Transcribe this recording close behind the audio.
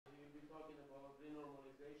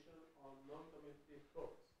non-commutative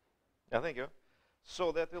torus. Yeah, thank you.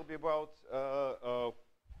 So that will be about,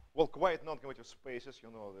 well, quite non-commutative spaces.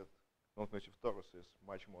 You know that non-commutative torus is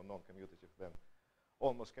much more non-commutative than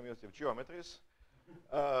almost commutative geometries.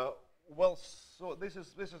 Well, so this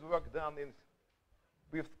is work done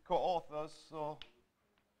with co-authors. So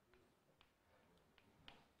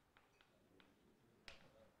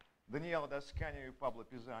Daniele Dascani and Pablo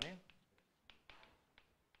Pisani.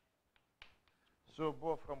 So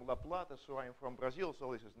both from La Plata, so I'm from Brazil,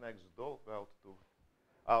 so this is next door, about 2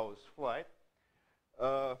 hours flight.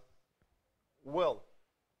 Well,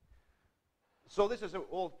 so this is an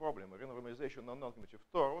old problem, renormalization of non-commutative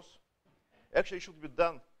torus. Actually, it should be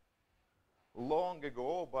done long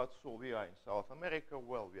ago, but so we are in South America.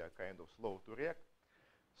 Well, we are kind of slow to react.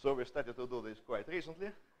 So we started to do this quite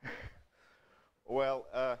recently. Well,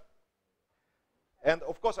 and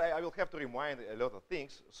of course, I will have to remind a lot of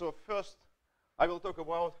things. So first, I will talk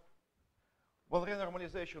about, well,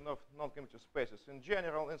 renormalization of non-commutative spaces in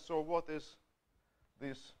general. And so what is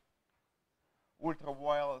this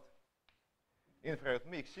ultraviolet infrared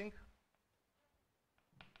mixing,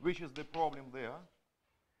 which is the problem there.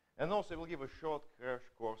 And also we'll give a short crash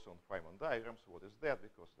course on Feynman diagrams. What is that?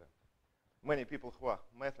 Because there are many people who are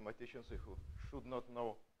mathematicians who should not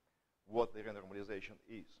know what the renormalization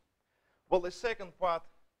is. Well, the second part,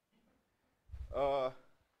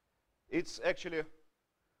 it's actually,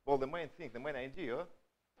 well, the main thing, the main idea,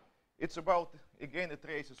 it's about, again, the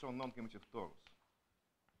traces on non-commutative torus.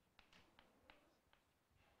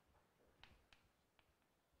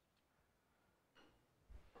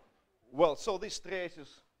 Well, so these traces,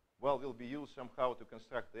 well, will be used somehow to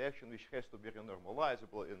construct the action, which has to be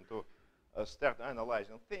renormalizable and to start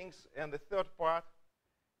analyzing things. And the third part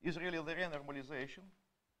is really the renormalization.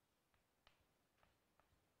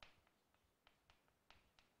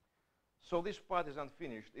 So this part is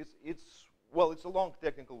unfinished. Well, it's a long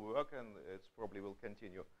technical work, and it probably will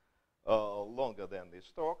continue longer than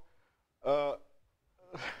this talk.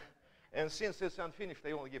 And since it's unfinished,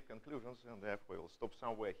 I only give conclusions, and therefore we'll stop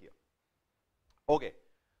somewhere here. Okay.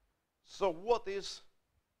 So what is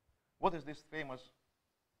this famous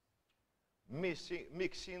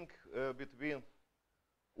mixing between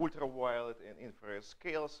ultraviolet and infrared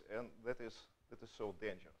scales, and that is so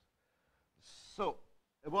dangerous? So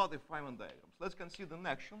about the Feynman diagrams, let's consider an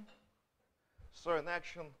action. So an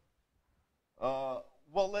action,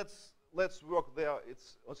 well, let's work there.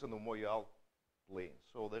 It's also in a Moyal plane.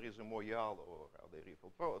 So there is a Moyal or the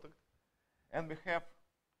Riffel product, and we have,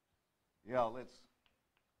 yeah, let's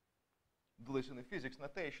do this in the physics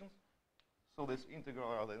notation. So this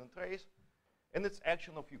integral rather than trace, and it's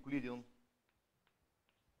action of Euclidean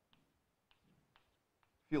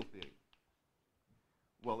field theory.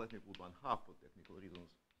 Well, let me put 1/2 for technical reasons.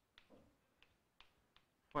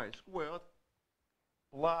 Phi squared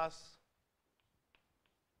plus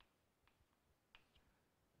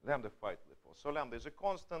lambda phi to the 4. So lambda is a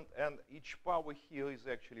constant, and each power here is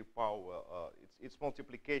actually power. It's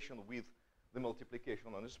multiplication with the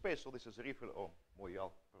multiplication on the space. So this is Riffel or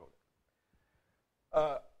Moyal product.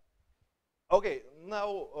 Okay,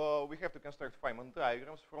 now we have to construct Feynman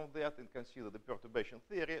diagrams from that and consider the perturbation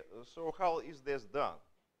theory. So how is this done?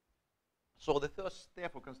 So the first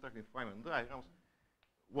step of constructing Feynman diagrams,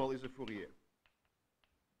 well, is a Fourier.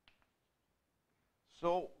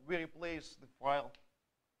 So we replace the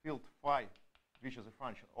field phi, which is a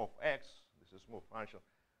function of x, this is a small function,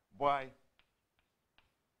 by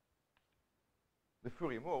the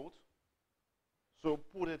Fourier mode. So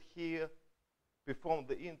put it here, perform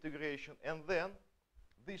the integration, and then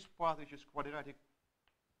this part, which is quadratic,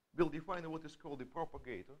 will define what is called the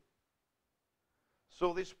propagator.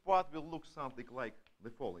 So this part will look something like the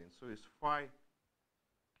following. So it's phi,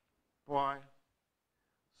 pi.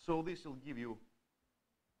 So this will give you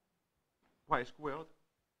pi squared.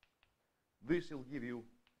 This will give you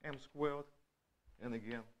m squared, and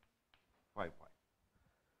again, phi pi.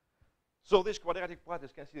 So this quadratic part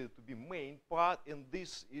is considered to be main part, and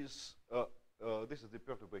this is the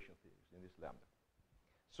perturbation theory in this lambda.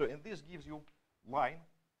 So, and this gives you line,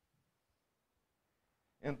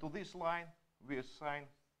 and to this line we assign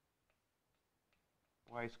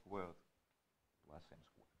y squared plus m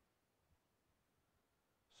squared.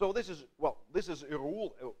 So this is, well, this is a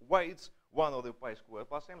rule. Why it's 1 over pi squared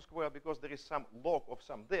plus m squared? Because there is some log of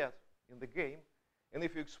some debt in the game, and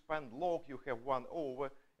if you expand log, you have 1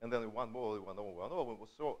 over, and then 1 more, 1 over, 1 over.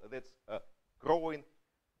 So that's a growing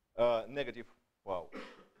negative power.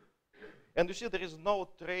 And you see there is no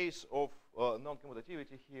trace of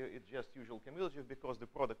non-commutativity here. It's just usual commutative because the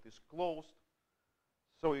product is closed.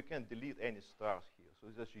 So you can't delete any stars here. So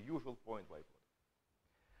it's just a usual point by product.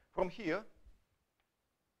 from here,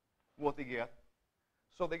 what we get,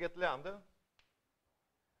 so they get lambda,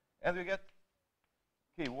 and we get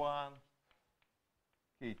K1,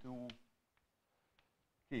 K2,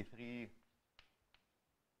 K3,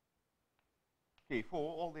 K4,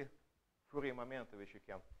 all the Fourier momenta which you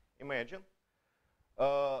can imagine.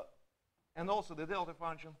 And also the delta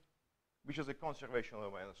function, which is a conservation of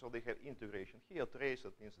momenta. So they have integration here, trace,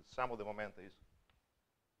 that means that sum of the momenta is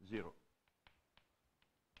 0.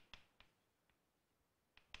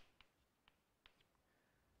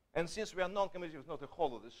 And since we are non-commutative, it's not a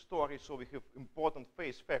whole of the story, so we have important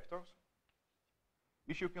phase factors,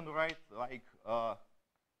 which you can write like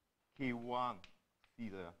K1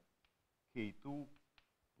 theta K2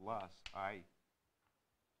 plus I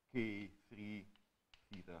K3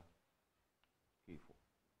 theta K4.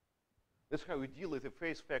 That's how we deal with the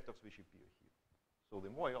phase factors which appear here. So the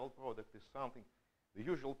Moyal product is something, the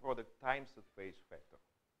usual product times the phase factor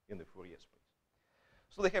in the Fourier space.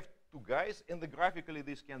 So they have two guys, and graphically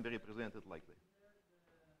this can be represented like this.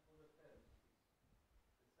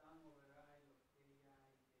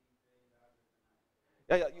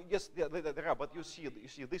 Yes, there are, but you see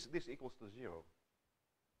this equals to 0.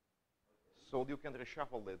 So you can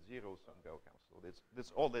reshuffle that zeros and go cancel.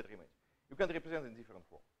 That's all that remains. You can represent in different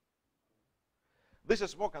form. This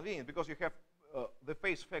is more convenient because you have the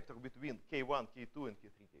phase factor between K1, K2, and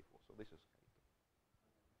K3, K4. So this is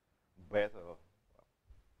better.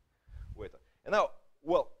 Better. And now,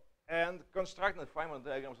 well, and constructing Feynman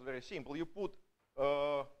diagrams is very simple. You put,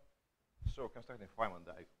 so constructing Feynman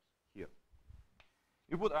diagrams here.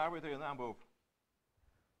 You put arbitrary number of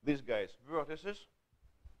these guys' vertices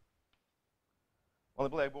on the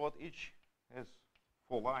blackboard. Each has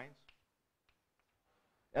 4 lines.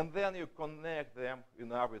 And then you connect them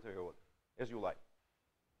in arbitrary order, as you like.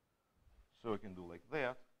 So you can do like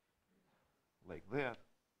that, like that,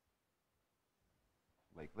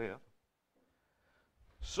 like that.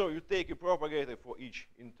 So you take a propagator for each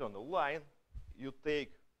internal line. You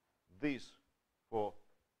take this for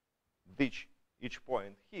each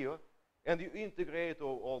point here, and you integrate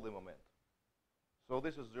all the momenta. So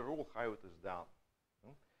this is the rule how it is done.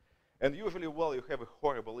 And usually, well, you have a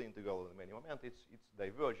horrible integral in many momenta. It's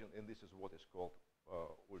divergent, and this is what is called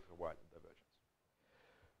ultraviolet divergence.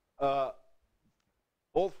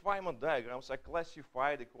 All Feynman diagrams are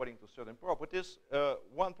classified according to certain properties.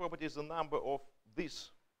 One property is the number of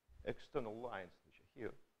these external lines, which are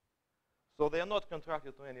here. So they are not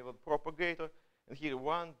contracted to any propagator. And here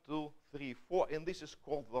 1, 2, 3, 4, and this is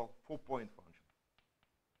called the 4-point function.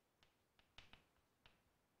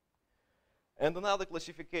 And another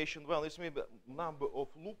classification, well, is maybe number of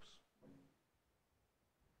loops,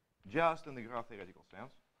 just in the graph theoretical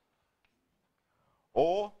sense.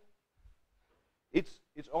 Or it's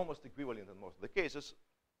almost equivalent in most of the cases,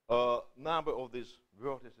 number of these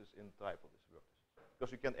vertices in type of these vertices.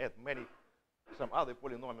 Because you can add some other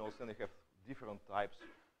polynomials, and you have different types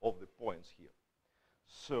of the points here.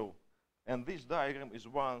 So, and this diagram is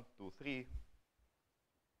 1, 2, 3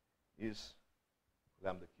 is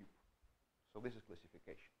lambda cube. So this is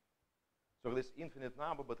classification. So there's infinite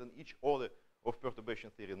number, but in each order of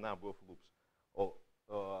perturbation theory, number of loops or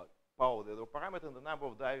power the parameter, and the number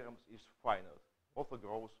of diagrams is finite. Also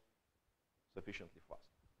grows sufficiently fast.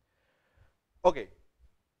 Okay.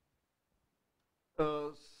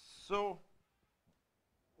 So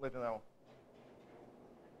let me now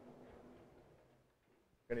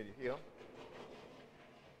continue here.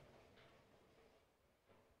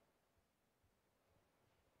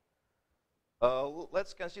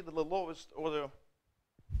 Let's consider the lowest order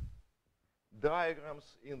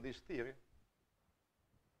diagrams in this theory.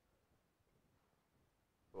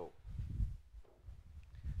 So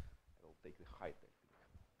I will take the high tech.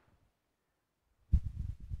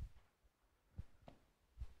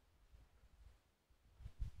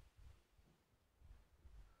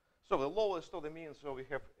 So the lowest order means so we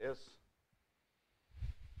have as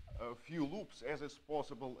few loops as is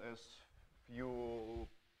possible, as few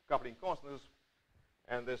coupling constants,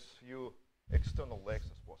 and as few external legs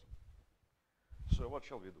as possible. So what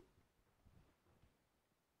shall we do?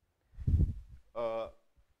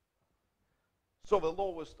 So the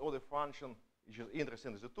lowest order function, which is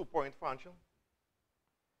interesting, is a 2-point function,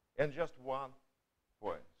 and just 1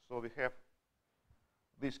 point. So we have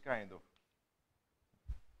this kind of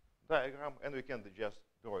diagram, and we can just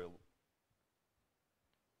draw a loop.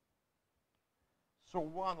 So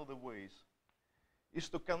one of the ways is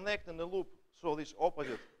to connect in the loop so these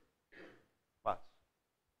opposite paths.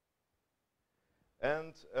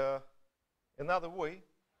 And another way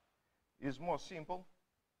is more simple,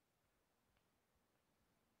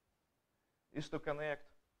 is to connect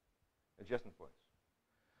adjacent points.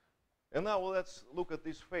 And now let's look at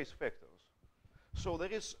these phase factors. So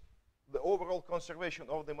there is the overall conservation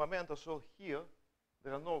of the momentum. So here,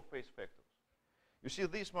 there are no phase factors. You see,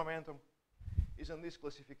 this momentum is in this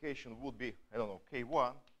classification would be, I don't know,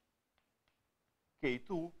 K1,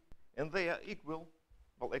 K2, and they are equal,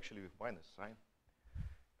 well, actually with minus sign,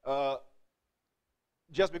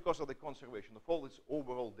 just because of the conservation of all these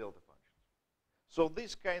overall delta functions. So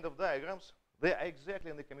these kind of diagrams, they are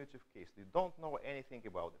exactly in the commutative case. They don't know anything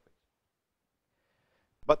about the phase.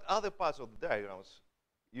 But other parts of the diagrams,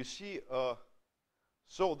 you see,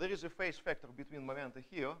 so there is a phase factor between momenta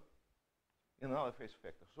here and another phase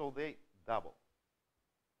factor. So they double.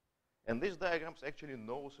 And this diagram actually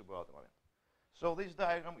knows about the momentum. So this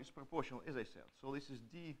diagram is proportional, as I said. So this is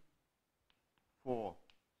D for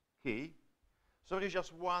K. So there is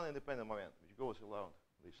just one independent momentum which goes around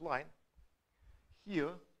this line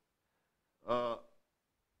here.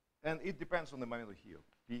 And it depends on the momentum here,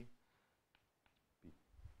 P.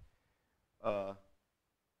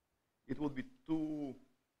 It would be 2k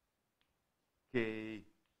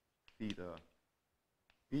theta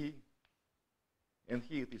p, and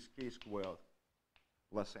here it is k squared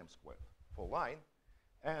plus m squared for line,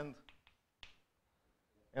 and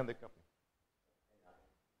the coupling.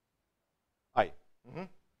 I. Yeah,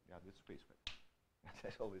 that's space factor.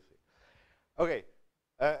 That's all we see. Okay,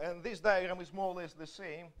 and this diagram is more or less the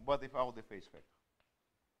same, but without the phase factor.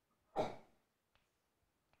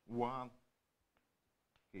 1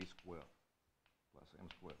 k squared plus m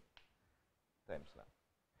squared times that.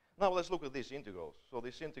 Now let's look at these integrals. So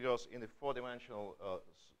these integrals in the four-dimensional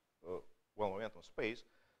momentum space.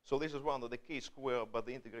 So this is one of the k squared, but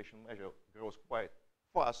the integration measure grows quite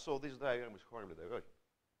fast. So this diagram is horribly divergent.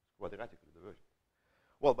 It's quadratically divergent.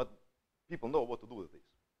 Well, but people know what to do with this.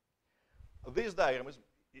 This diagram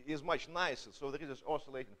is much nicer. So there is this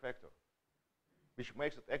oscillating factor, which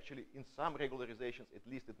makes it actually, in some regularizations, at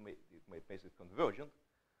least it makes it convergent.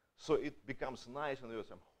 So it becomes nice, and there were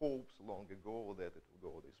some hopes long ago that it will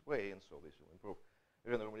go this way, and so this will improve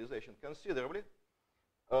renormalization considerably.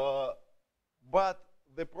 But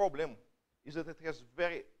the problem is that it has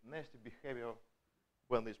very nasty behavior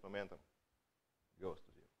when this momentum goes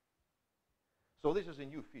to 0. So this is a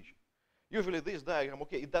new feature. Usually this diagram,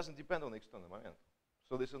 okay, it doesn't depend on the external momentum.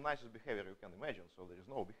 So this is the nicest behavior you can imagine, so there is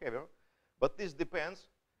no behavior. But this depends,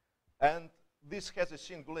 and this has a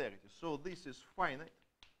singularity. So this is finite,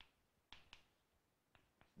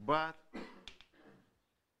 but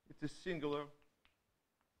it is singular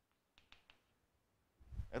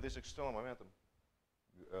and this external momentum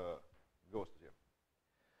goes to 0.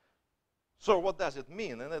 So what does it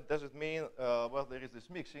mean? And does it mean, well, there is this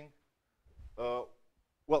mixing.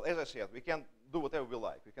 Well, as I said, we can do whatever we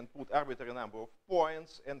like. We can put arbitrary number of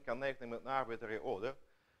points and connect them in arbitrary order.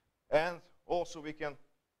 And also we can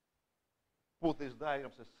put these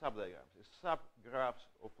diagrams as subdiagrams, as subgraphs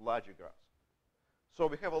of larger graphs. So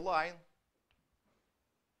we have a line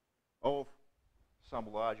of some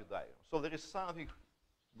larger diagram. So there is something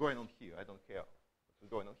going on here. I don't care what's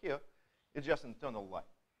going on here. It's just an internal line.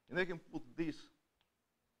 And we can put these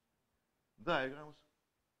diagrams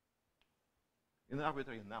in an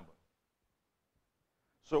arbitrary number.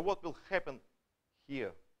 So what will happen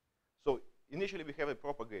here? So initially we have a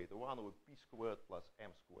propagator, 1 over p squared plus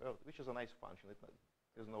m squared, which is a nice function.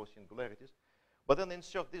 There's no singularities. But then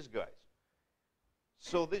insert these guys.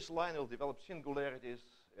 So this line will develop singularities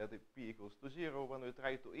at the p equals to 0. When we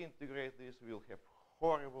try to integrate this, we'll have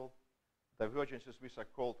horrible divergences, which are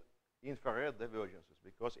called infrared divergences,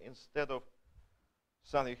 because instead of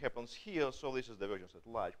something happens here, so this is divergence at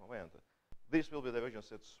large momenta. This will be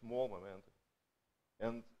divergence at small momenta.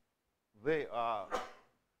 And they are,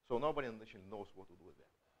 so nobody initially knows what to do with that.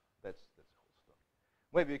 That's the whole story.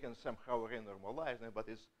 Maybe we can somehow renormalize them, but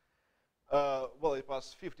it's, well, it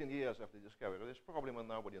was 15 years after the discovery of this problem, and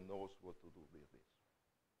nobody knows what to do with this.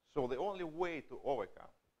 So the only way to overcome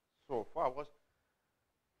it so far was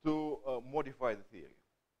to modify the theory.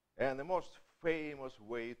 And the most famous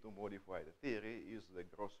way to modify the theory is the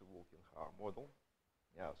Grosser-Wilkin-Haar model.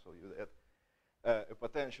 Yeah, so you add a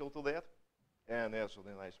potential to that, and that's a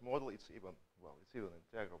nice model. It's even, well, it's even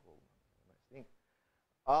integrable, nice thing.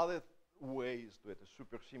 Other ways to add a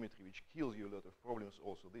supersymmetry which kills you a lot of problems,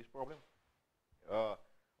 also this problem.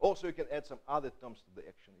 Also, you can add some other terms to the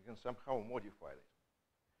action. You can somehow modify it.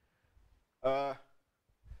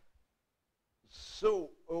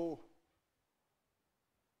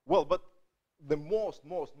 Well, but the most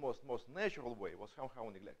natural way was somehow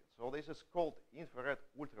neglected. So this is called infrared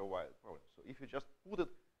ultraviolet problem. So if you just put it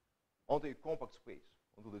onto a compact space,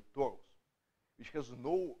 onto the torus, which has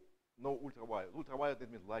no no ultraviolet. Ultraviolet, it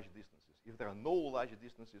means large distances. If there are no large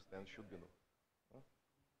distances, then should be no.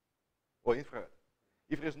 Or infrared.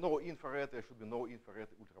 If there is no infrared, there should be no infrared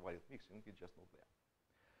ultraviolet mixing. It's just not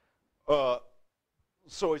there.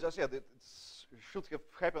 So as I said, it should have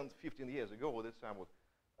happened 15 years ago that someone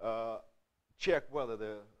check whether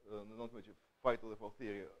the non-commutative phytolephal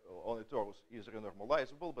theory on a torus is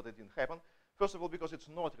renormalizable, but it didn't happen. First of all, because it's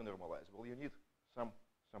not renormalizable. You need some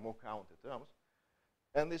more counterterms.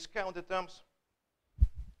 And these counterterms,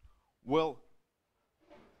 well,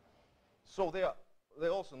 so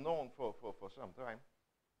they're also known for some time.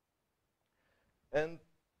 And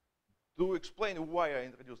to explain why I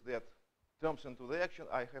introduced that terms into the action,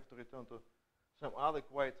 I have to return to some other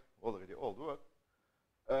quite already old work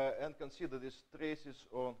and consider these traces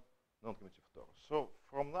on non-commutative torus. So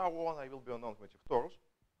from now on, I will be on non-commutative torus.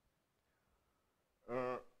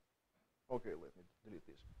 Okay, let me delete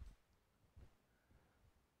this.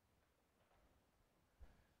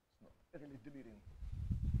 It's not really deleting.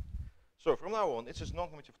 So from now on, it's a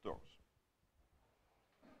non-commutative torus.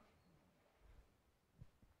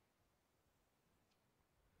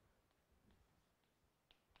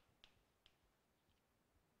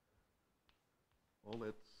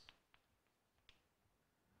 Well,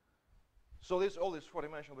 so this all is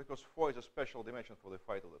 4-dimensional because 4 is a special dimension for the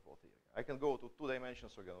phytolephal theory. I can go to 2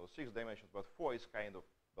 dimensions or 6 dimensions, but 4 is kind of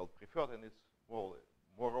well preferred, and it's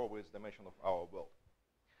moreover it's dimension of our world.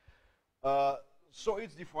 So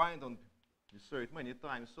it's defined on, we saw it many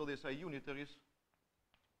times. So these are unitaries.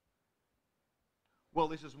 Well,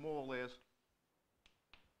 this is more or less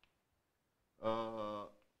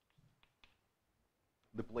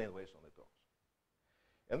the plane waves on the torus.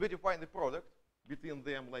 And we define the product between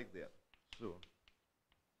them like that. So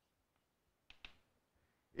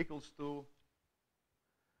equals to,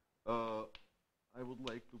 I would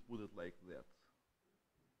like to put it like that.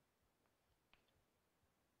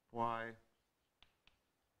 Pi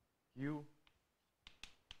Q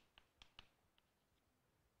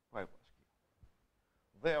pi plus Q.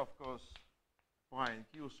 There, of course, pi and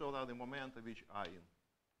Q, so are the momenta which are in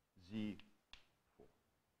Z4.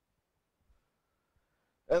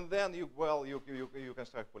 And then you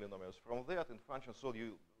construct polynomials from that in functions. So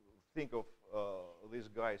you think of these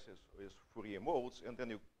guys as Fourier modes, and then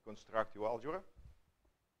you construct your algebra.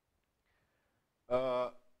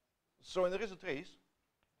 So and there is a trace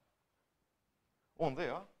on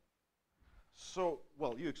there. So,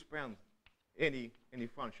 well, you expand any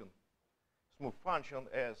function, smooth function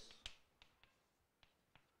as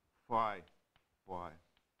phi, pi,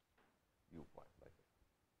 u pi, like that.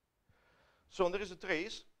 So there is a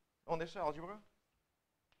trace on this algebra,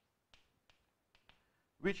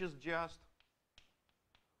 which is just,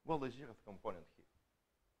 well, the 0th component here.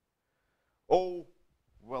 O,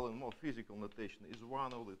 well, in more physical notation, is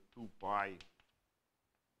 1 over 2 pi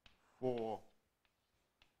 4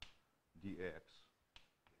 dx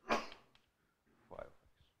phi of x.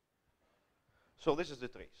 So this is the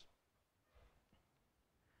trace.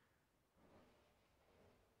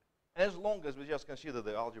 As long as we just consider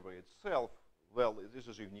the algebra itself, well, this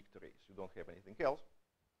is a unique trace. You don't have anything else.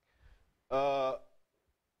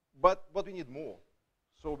 But we need more.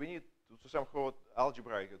 So we need to somehow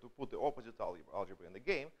algebraic to put the opposite algebra in the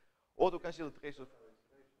game, or to consider trace of.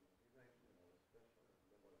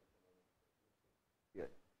 Yeah.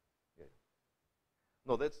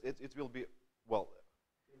 No, it will be, well,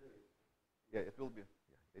 yeah, it will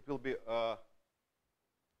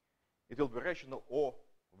be rational or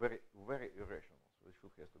very irrational. So it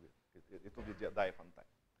should have to be, it will be Diophantine.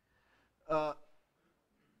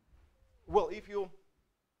 Well, if you,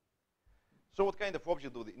 so what kind of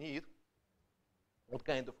object do they need? What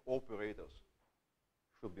kind of operators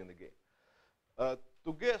should be in the game?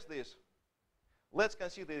 To guess this, let's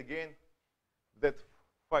consider again that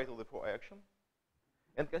phi to the 4 action,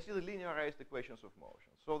 and consider linearized equations of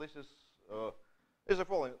motion. So this is the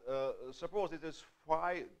following. Suppose it is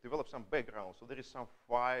phi, develop some background. So there is some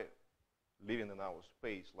phi living in our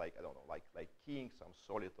space, like, I don't know, like king, some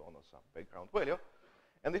soliton or some background value.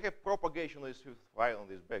 And we have propagation with phi on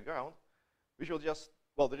this background, which will just,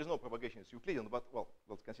 well, there is no propagation, it's Euclidean, but, well,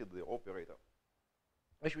 let's consider the operator.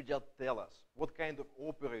 Which will just tell us what kind of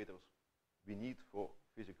operators we need for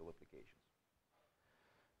physical applications.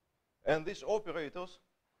 And these operators,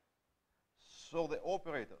 so the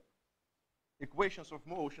operator, equations of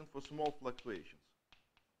motion for small fluctuations.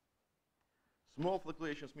 Small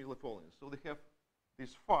fluctuations mean the following. So they have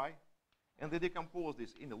this phi, and they decompose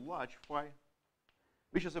this in a large phi,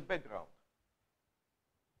 which is a background.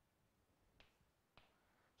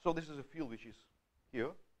 So this is a field which is here,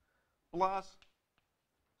 plus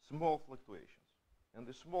small fluctuations. And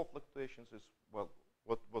the small fluctuations is, well,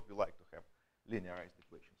 what we like to have, linearized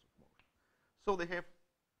equations of motion. So they have,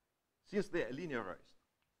 since they are linearized,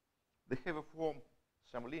 they have a form,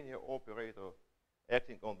 some linear operator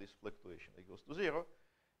acting on this fluctuation equals to 0.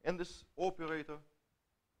 And this operator,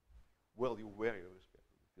 well, you vary with respect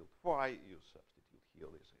to the field phi, you substitute here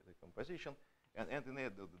this decomposition, and at the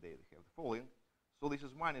end of the day they have the following. So this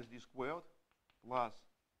is minus d squared plus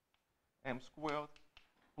m squared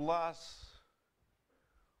plus,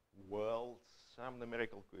 well, some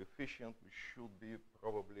numerical coefficient which should be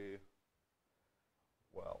probably,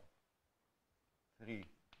 well, 3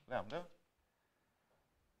 lambda.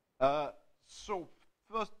 So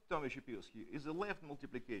first term which appears here is the left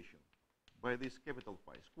multiplication by this capital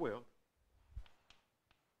phi squared,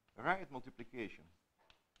 right multiplication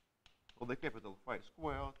of the capital phi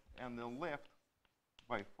squared, and then left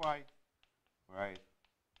by phi, right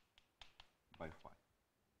by phi.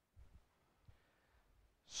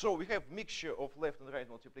 So we have mixture of left and right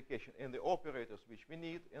multiplication and the operators which we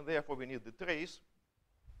need, and therefore we need the trace.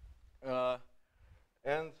 And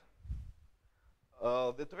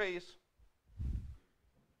the trace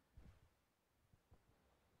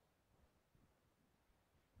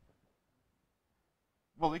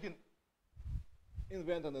well, we can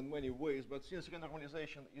invent it in many ways, but since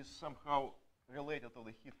renormalization is somehow related to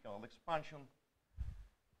the heat kernel expansion,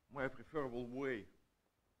 my preferable way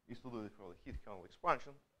is to do it for the heat kernel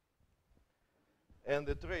expansion. And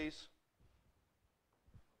the trace,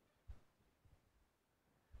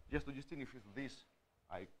 just to distinguish this,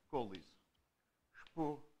 I call this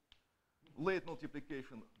spur, late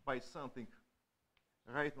multiplication by something,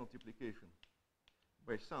 right multiplication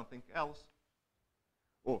by something else,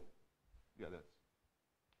 or, yeah, that's,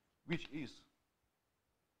 which is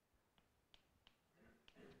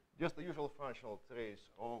just the usual functional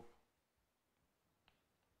trace of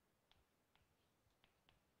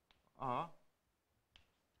R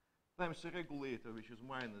times a regulator, which is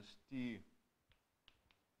minus T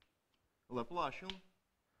Laplacian.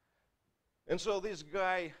 And so this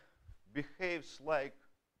guy behaves like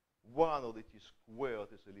 1 of the T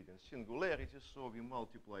squared is a leading singularity, so we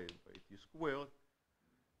multiply it by T squared.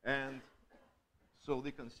 And so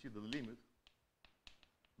we consider the limit,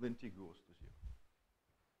 then T goes to 0.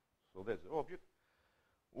 So that's the object.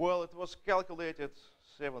 Well, it was calculated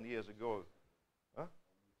 7 years ago. Huh?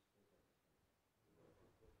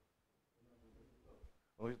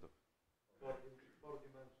 What is it?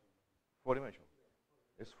 4 dimensional.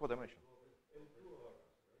 It's 4 dimensional.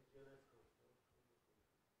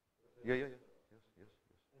 Yeah. Yes.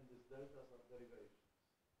 And these deltas are derivations.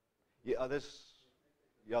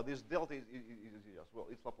 Yeah, this delta is yes. Well,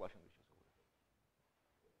 it's Laplacian, which is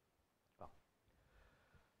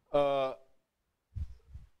over.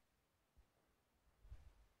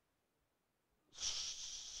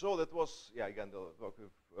 So that was, yeah, again, the work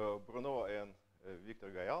with Bruno and Victor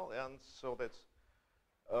Gayral, and so that's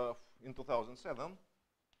in 2007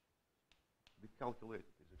 we calculated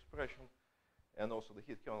this expression and also the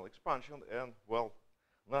heat kernel expansion, and well,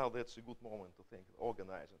 now that's a good moment to think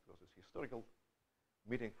organizing for this historical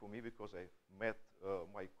meeting for me, because I met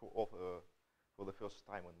my co-author for the first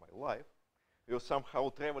time in my life. We were somehow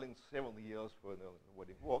traveling 7 years for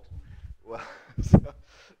wedding walks. Well, so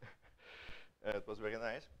it was very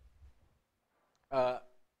nice.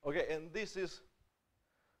 Okay, and this is,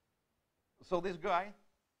 so this guy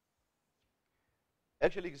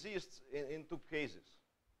actually exists in 2 cases.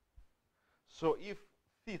 So if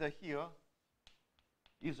theta here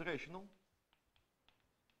is rational,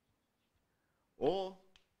 or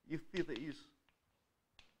if theta is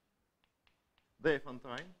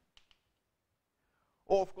Diophantine,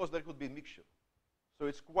 or of course there could be a mixture. So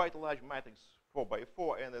it's quite a large matrix 4 by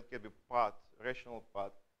 4, and it can be part rational,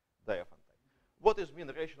 part Diophantine. What does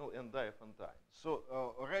mean rational and Diophantine? So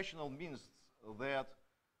rational means that,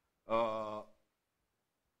 well,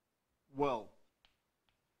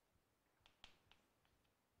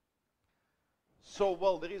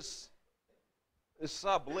 there is a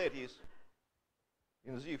sublattice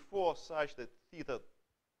in Z4 such that theta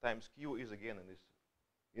times Q is again in this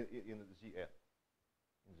in Zn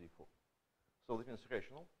in Z4. So this means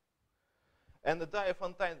rational. And the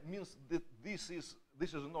Diophantine means that this is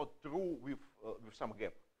not true with some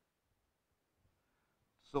gap.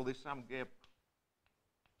 So there's some gap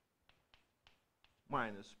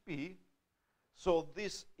minus P. So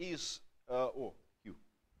this is Q.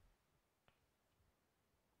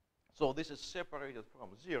 So this is separated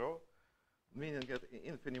from 0, meaning that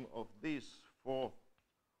infimum of this for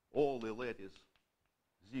all the lattice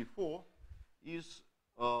Z4 is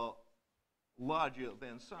larger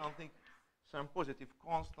than something, some positive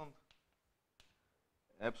constant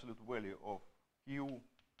absolute value of Q1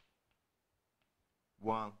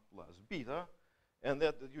 plus beta, and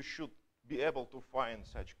that you should be able to find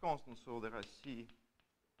such constants, so there are C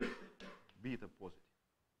beta positive.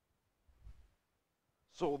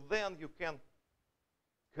 So then you can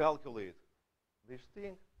calculate this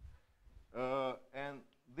thing, and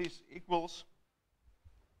this equals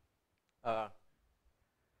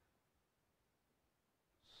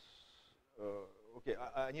okay,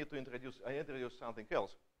 I need to introduce something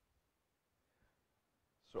else.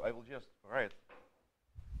 So I will just write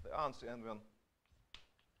the answer and then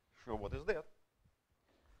show what is that.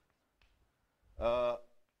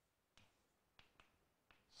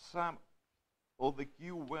 Sum of the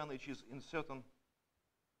Q when it is in certain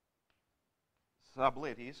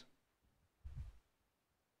sublattice,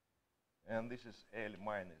 and this is L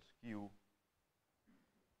minus Q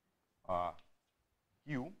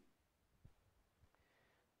Q.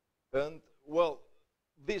 And, well,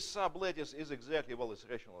 this sublattice is exactly, well, it's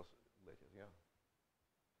rational lattice, yeah.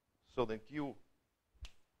 So then Q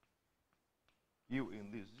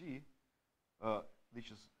in this Z,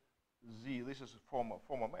 which is Z, this is for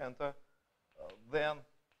momenta, then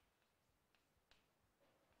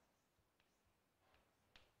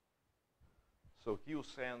so Q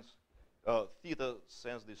sends, theta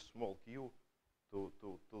sends this small q to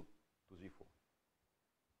Z4.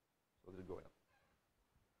 So this is going up.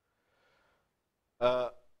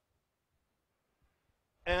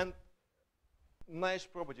 And nice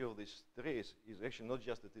property of this trace is actually not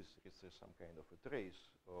just that it's some kind of a trace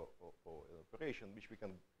or an operation which we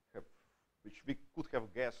can have, which we could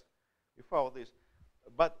have guessed without this,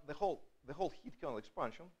 but the whole heat kernel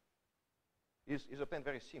expansion is obtained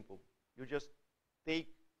very simple. You just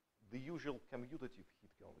take the usual commutative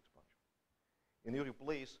heat kernel expansion, and you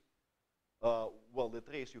replace well, the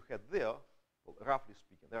trace you had there, well, roughly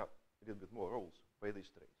speaking, there are a little bit more rows by this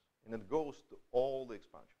trace, and it goes to all the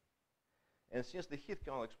expansion. And since the heat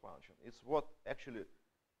kernel expansion is what actually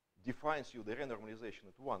defines you the renormalization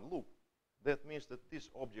at one loop, that means that these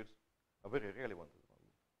objects are very relevant at one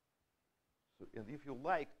loop. So, and if you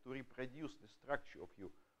like to reproduce the structure of your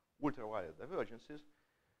ultraviolet divergences,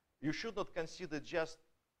 you should not consider just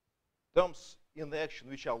terms in the action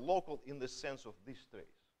which are local in the sense of this trace.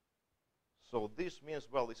 So this means,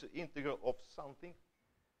 well, it's an integral of something,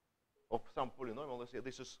 of some polynomial. Let's say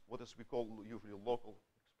this is what is we call usually local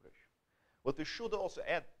expression. But we should also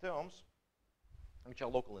add terms which are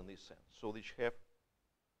local in this sense, so which have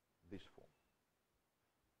this form.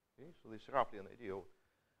 Okay, so this is roughly an idea of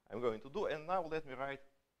I'm going to do. And now let me write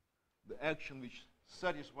the action which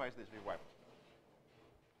satisfies this revival.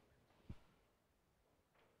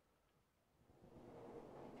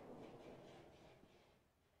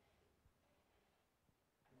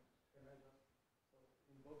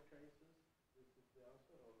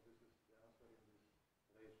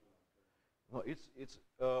 No, it's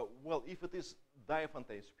well, if it is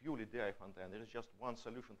Diophantine, it's purely Diophantine. There is just one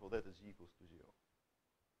solution for that, is Z equals to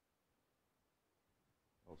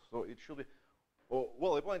 0. So it should be,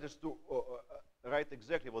 well, the point is to write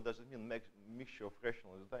exactly what does it mean, mixture of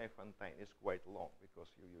rational is Diophantine is quite long, because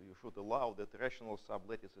you should allow that rational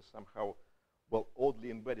sublattice is somehow, well,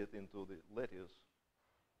 oddly embedded into the lattice.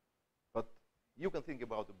 But you can think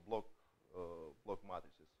about the block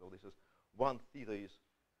matrices. So this is one theta is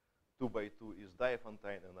 2 by 2 is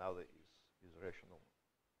Diophantine, and another is rational,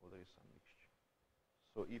 or there is some mixture.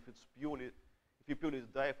 So if it's purely, if you purely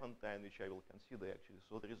Diophantine, which I will consider actually,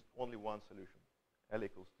 so there is only one solution. L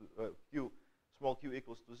equals to q, small q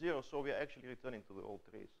equals to 0. So we are actually returning to the old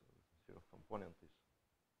trace. 0 component is,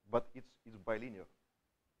 but it's bilinear.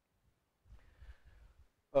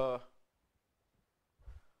 Okay,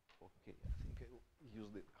 I think I will use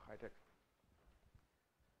the high tech.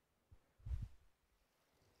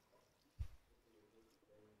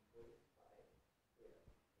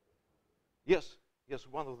 Yes, yes,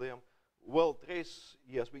 one of them. Well, trace,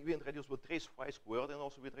 yes, we introduced the trace phi squared, and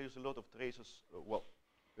also we introduced a lot of traces, well,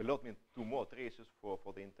 a lot means 2 more traces for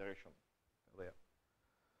the interaction there.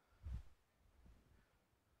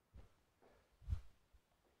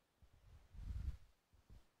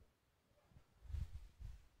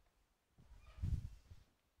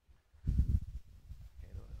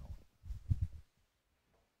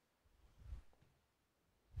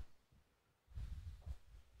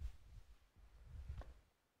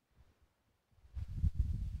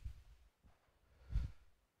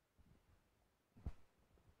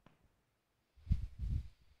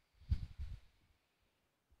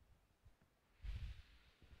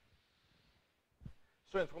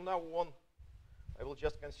 So and from now on, I will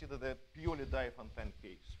just consider the purely Diophantine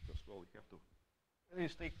case, because, well, we have to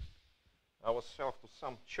restrict ourselves to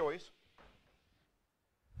some choice.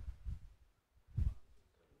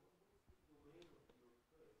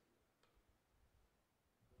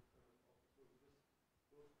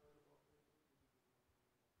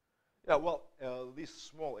 Yeah, well, this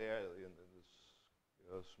small area and this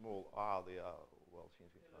small r, they are well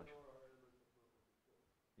significant function.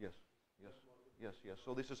 Yes, yes, yes, yes.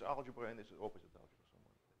 So this is algebra and this is opposite algebra.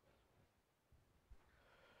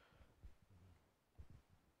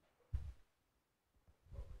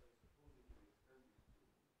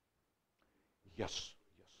 Yes,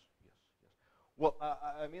 yes, yes, yes. Well,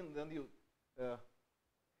 I mean, then you,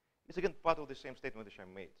 it's again part of the same statement which I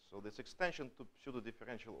made. So this extension to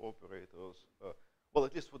pseudo-differential operators, well,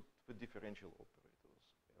 at least for differential operators,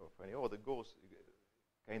 or for any other goes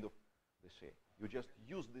kind of the same. You just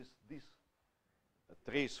use this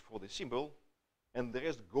trace for the symbol, and the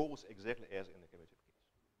rest goes exactly as in the commutative case.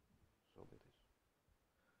 So that is.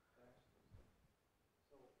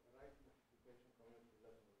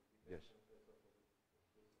 Yes.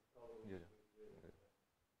 Yeah.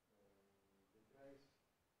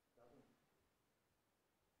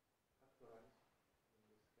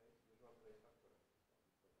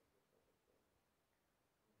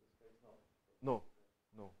 No,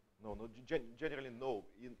 no, no, no. Generally, no.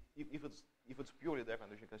 If it's purely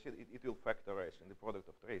definite, you can see it will factorize in the product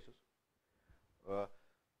of traces.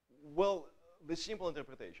 Well, the simple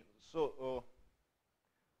interpretation. So,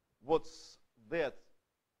 what's that?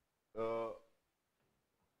 Well,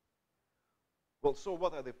 so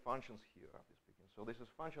what are the functions here, roughly speaking? So this is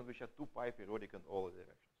functions which are 2 pi periodic in all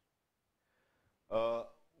directions.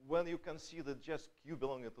 When you consider just q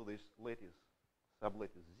belonging to this lattice,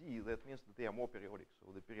 sublattice z, that means that they are more periodic.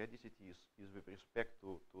 So the periodicity is with respect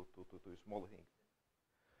to a small thing.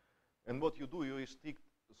 And what you do, you stick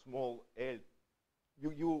small l.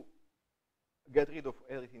 You get rid of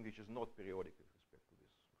everything which is not periodic with respect to this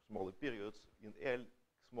smaller periods. In L,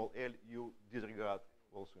 small l, you disregard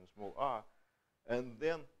also in small r. And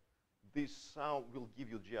then this sum will give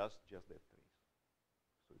you just that trace.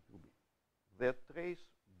 So it will be that trace,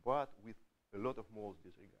 but with a lot of modes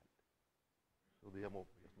disregarded. So they are more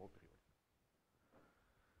periodic.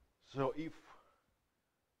 So if,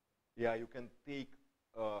 yeah, you can take,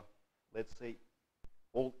 let's say,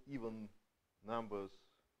 all even numbers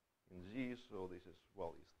in Z, so this is,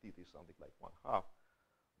 well, is theta is something like 1/2,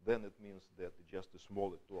 then it means that just a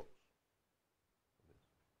smaller torus.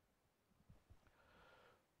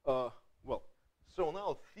 Well, so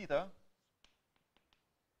now theta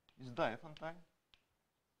is Diophantine.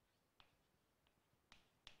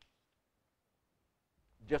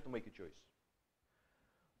 Just to make a choice.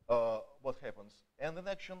 What happens? And an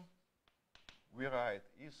action we write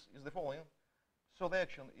is the following. So the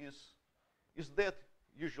action is that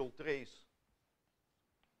usual trace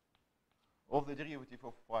of the derivative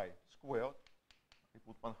of phi squared. I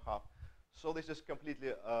put 1/2. So this is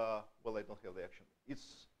completely, well, I don't have the action.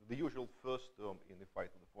 It's the usual first term in the phi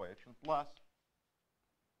to the 4 action plus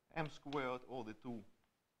m squared or the 2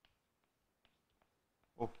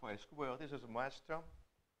 of phi squared. This is a mass term.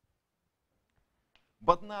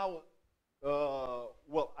 But now,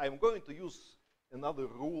 well, I'm going to use another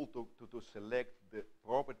rule to select the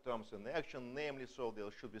proper terms in the action, namely, so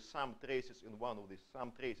there should be some traces in one of these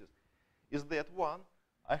some traces. Is that one?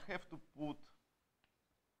 I have to put,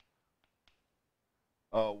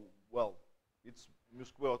 well, it's mu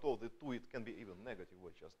squared of the 2. It can be even negative,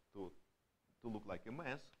 or just to look like a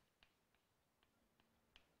mass.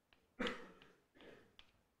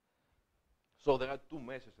 So there are 2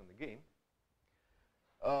 masses in the game.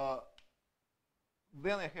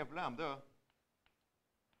 Then I have lambda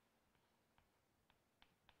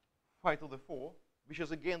phi to the 4, which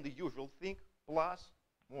is again the usual thing, plus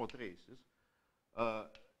more traces.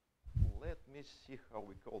 Let me see how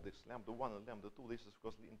we call this lambda 1 and lambda 2. This is of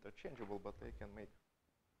course interchangeable, but I can make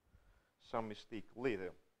some mistake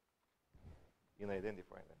later in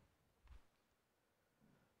identifying them.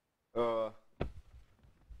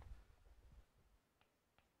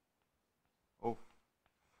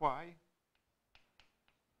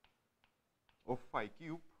 Of phi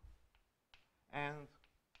cube and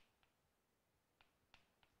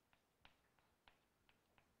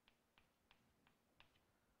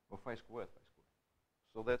of phi squared.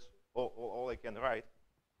 So that's all I can write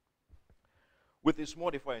with this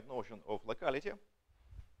modified notion of locality.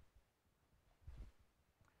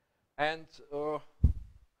 And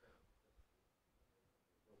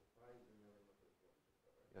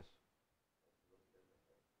yes,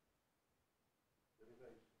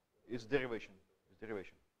 it's derivation. It's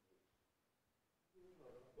derivation.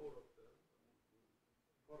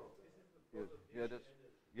 Yes. Yeah, that's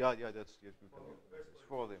Yeah, yeah, that's yes, you can, it's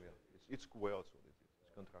for them. Yeah, it's squared, so it's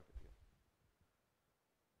contracted.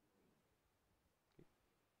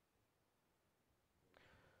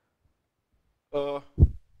 Yeah.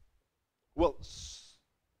 Well,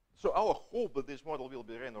 so our hope that this model will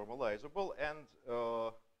be renormalizable, and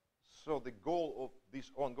so the goal of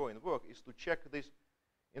this ongoing work is to check this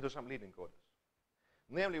into some leading coders.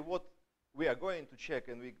 Namely, what we are going to check,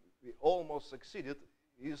 and we almost succeeded,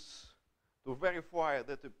 is to verify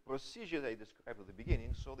that the procedure I described at the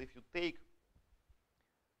beginning, so if you take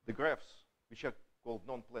the graphs, which are called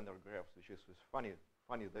non-planar graphs, which is funny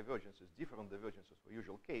divergences, different divergences for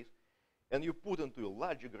usual case, and you put into a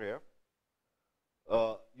larger graph,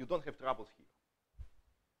 you don't have troubles here.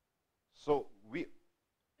 So we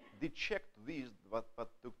did check these, but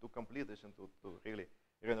to complete this and to really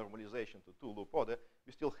renormalization to two-loop order,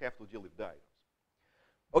 we still have to deal with diagrams.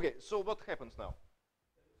 Okay, so what happens now?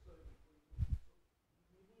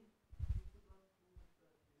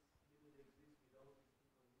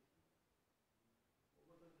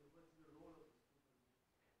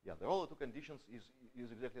 Yeah, the role of two conditions is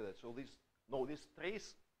exactly that. So this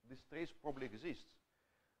trace probably exists,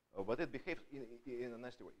 but it behaves in a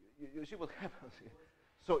nasty way. You see what happens?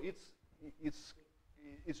 So it's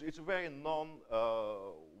very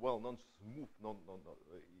non-smooth,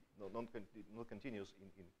 non-continuous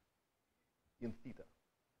in theta.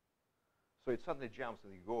 So it suddenly jumps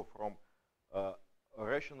and you go from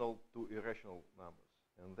rational to irrational numbers,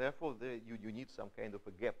 and therefore you need some kind of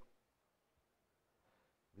a gap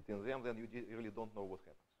between them. Then you really don't know what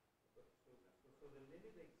happens. So the limit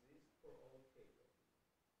exists for all theta?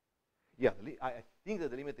 Yeah, I think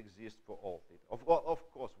that the limit exists for all theta. Of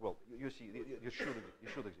course, well, you see, it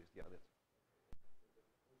should exist. Yeah, that's.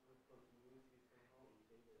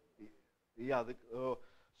 Yeah,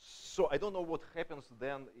 so I don't know what happens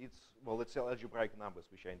then. Let's say algebraic numbers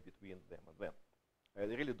which are in between them and them. I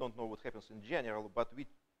really don't know what happens in general, but we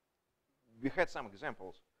had some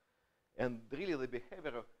examples, and really the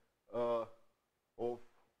behavior of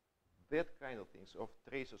that kind of things, of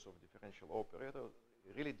traces of differential operator,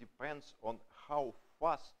 really depends on how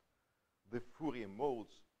fast the Fourier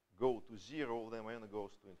modes go to zero, then when it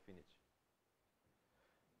goes to infinity.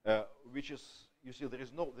 Which is, you see, there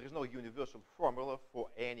is no universal formula for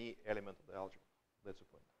any element of the algebra. That's the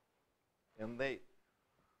point. And it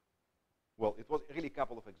was really a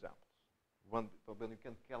couple of examples when you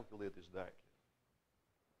can calculate this directly.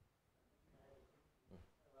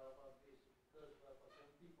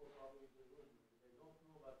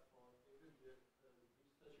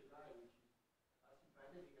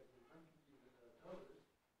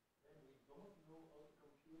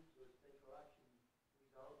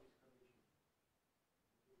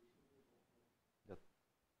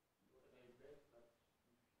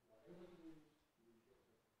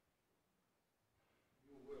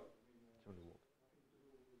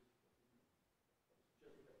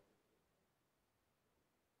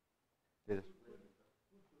 Yes.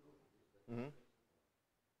 Mm-hmm.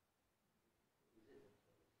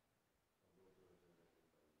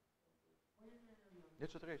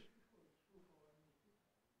 It's a trace.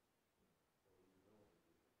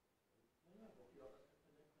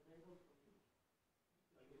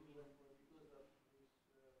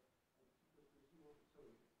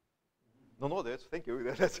 No, thank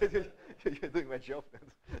you. That's it. You're doing my job.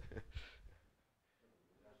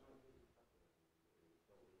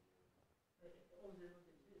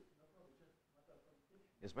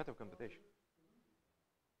 It's a matter of computation.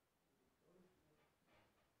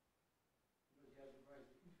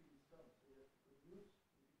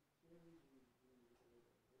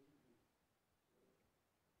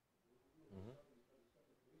 Mm-hmm.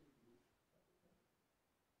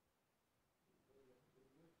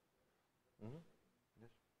 Mm-hmm.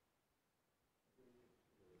 Yes.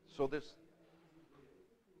 So this.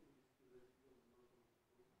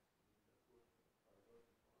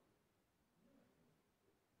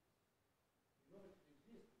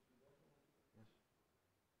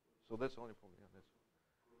 So that's the only problem. Yeah,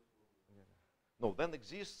 yeah. No, then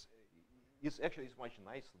exists. It's much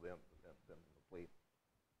nicer than the plane.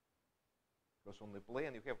 Because on the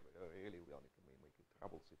plane you have really you can make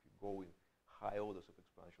troubles if you go in high orders of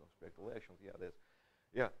exponential spectral actions.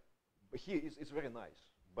 Yeah. But here it's very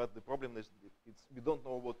nice. But the problem is we don't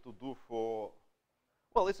know what to do for.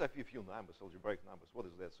 Well, it's a few numbers, algebraic numbers. What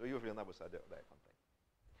is that? So usually numbers are diaphantine.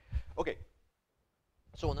 Okay.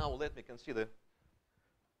 So now let me consider.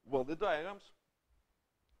 Well, the diagrams,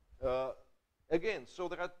 again, so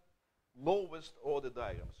there are lowest order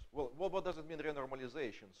diagrams. Well, what does it mean,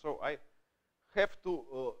 renormalization? So I have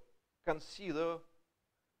to consider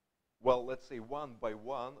well, let's say one by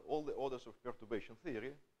one, all the orders of perturbation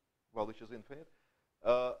theory, well, which is infinite,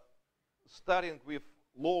 starting with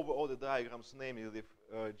lower order diagrams, namely with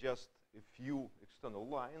just a few external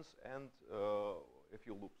lines and a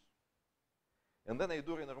few loops. And then I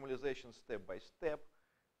do renormalization step by step,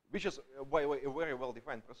 which is, by the way, a very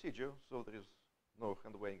well-defined procedure, so there is no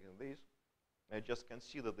hand-waving in this. I just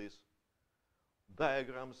consider these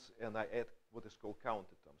diagrams and I add what is called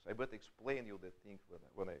counterterms. I better explain you that thing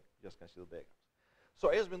when I just consider diagrams. So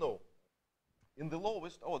as we know, in the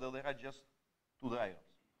lowest order there are just two diagrams.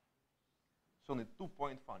 So only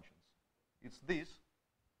 2-point functions. It's this,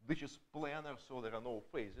 which is planar, so there are no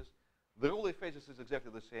phases. The rule of phases is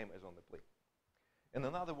exactly the same as on the plane. And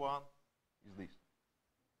another one is this.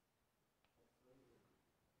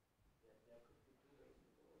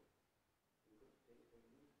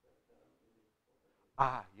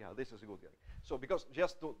 Ah, yeah, this is a good thing. So because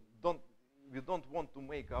we don't want to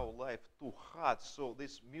make our life too hard, so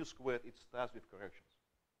this mu squared, it starts with corrections.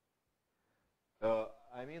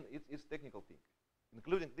 I mean, it's technical thing.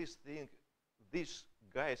 Including this thing, these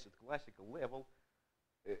guys at classical level,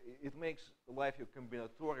 it makes life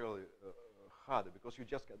combinatorially harder because you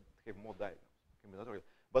just can have more diagrams combinatorial.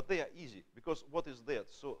 But they are easy because what is that?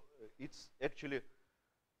 So it's actually,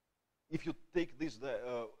 if you take this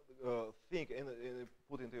thing and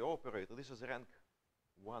put into the operator, this is rank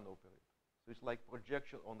 1 operator. So it's like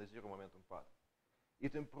projection on the zero momentum path.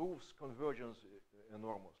 It improves convergence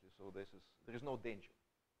enormously. So there is no danger.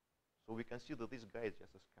 So we consider these guys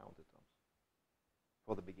just as counterterms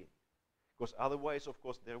for the beginning. Because otherwise, of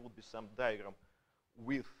course, there would be some diagram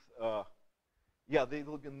with, yeah, there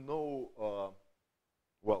will be no,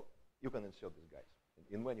 well, you can insert these guys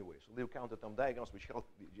in many ways. So little counterterm diagrams which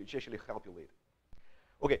actually help you later.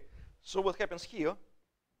 Okay, so what happens here?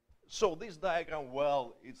 So this diagram,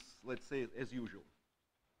 well, it's, let's say, as usual.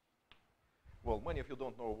 Well, many of you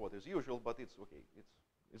don't know what is usual, but it's okay.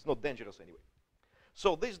 It's not dangerous anyway.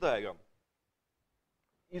 So this diagram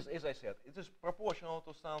is, as I said, it is proportional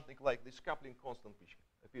to something like this coupling constant which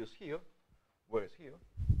appears here, whereas here,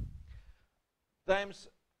 times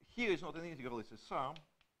here is not an integral, it's a sum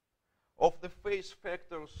of the phase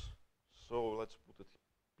factors. So let's put it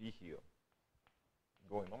P here,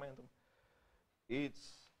 going momentum.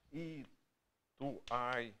 It's E to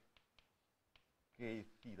I k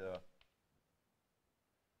theta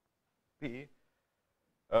P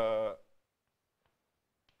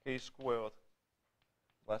k squared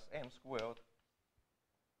plus m squared.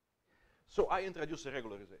 So I introduce a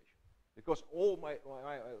regularization because all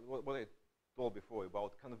what I told before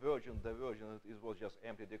about convergent, divergent, it was just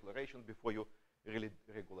empty declaration before you really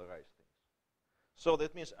regularize things. So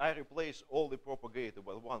that means I replace all the propagator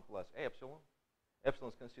by 1 plus epsilon.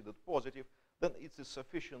 Epsilon is considered positive. Then it is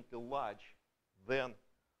sufficiently large. Then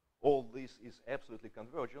all this is absolutely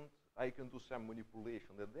convergent. I can do some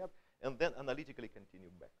manipulation at that, and then analytically continue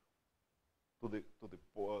back to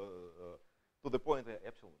the point where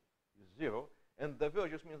epsilon is 0. And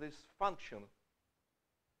divergence means this function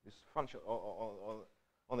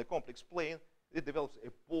on a complex plane, it develops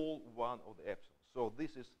a pole 1 of the epsilon. So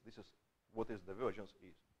this is what is divergence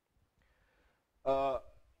is.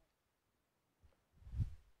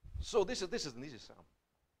 So this is an easy sum.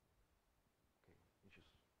 Okay, which is,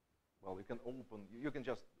 well, you can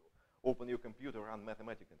just open your computer, run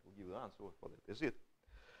mathematics, and it will give you the answer for that. Is it?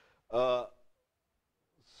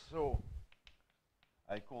 So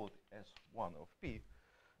I call it S1 of P,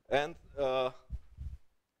 and the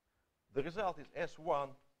result is S1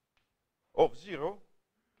 of 0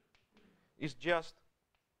 is just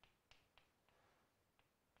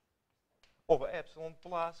over epsilon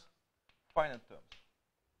plus finite terms.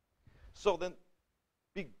 So then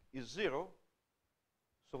P is 0,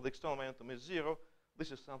 so the external momentum is 0.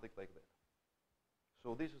 This is something like that.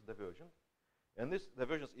 So this is divergent. And this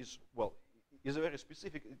divergence is, well, is very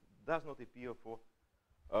specific. It does not appear for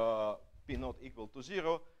P not equal to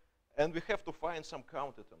 0. And we have to find some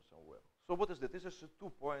counterterm somewhere. So what is that? This is a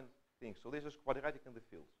 2-point thing. So this is quadratic in the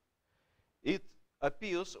fields. It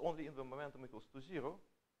appears only in the momentum equals to 0.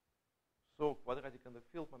 So quadratic in the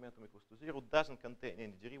field, momentum equals to 0, doesn't contain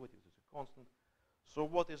any derivatives, it's a constant. So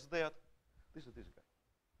what is that? This is this guy.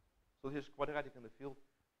 So this is quadratic in the field,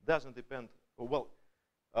 doesn't depend, well,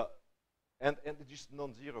 and it's just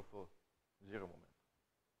non-zero for 0 momentum.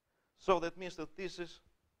 So that means that this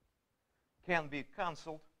can be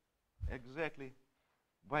cancelled exactly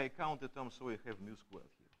by a counterterm, so we have mu squared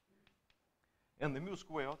here. And the mu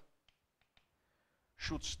squared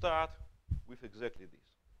should start with exactly this.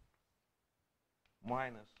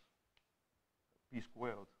 Minus P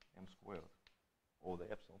squared, M squared, or the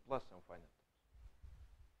epsilon plus some finite terms.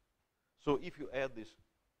 So if you add this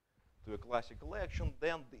to a classical action,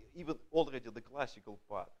 then even already the classical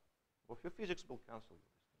part of your physics will cancel this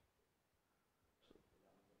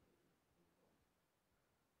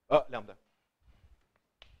thing. Lambda.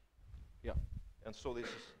 Yeah. And so this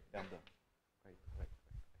is lambda. Right.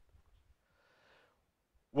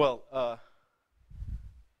 Well,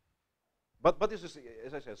 but this is,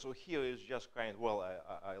 as I said, so here is just kind, well,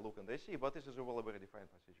 I look and I see, but this is a well very defined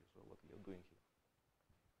procedure, so what we are doing here.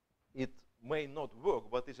 It may not work,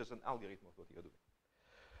 but this is an algorithm of what you're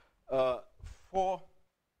doing. For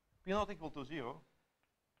p not equal to 0,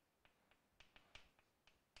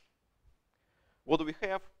 what do we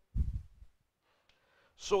have?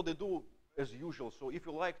 So they do as usual. So if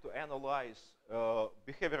you like to analyze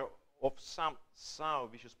behavior of some sum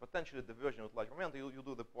which is potentially divergent with large momentum, you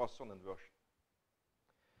do the Poisson inversion.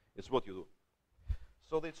 It's what you do.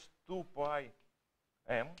 So that's 2 pi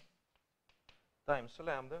m times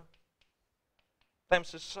lambda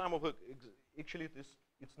times the sum of actually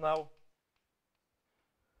it's now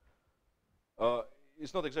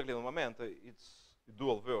it's not exactly the momenta, it's a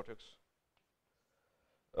dual vertex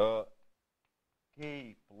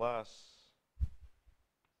k plus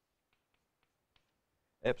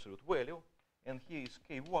absolute value, and here is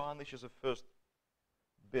k1, which is the first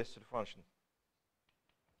Bessel function,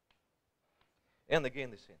 and again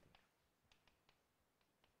the same thing.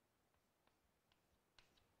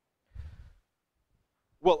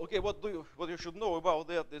 Well, okay, what you should know about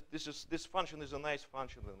that, this function is a nice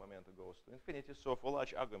function when momentum goes to infinity, so for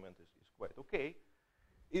large argument is quite okay.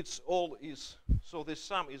 It's all is, so this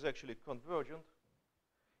sum is actually convergent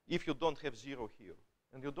if you don't have 0 here.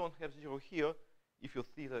 And you don't have 0 here if your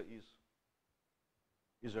theta is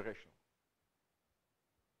irrational.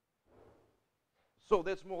 So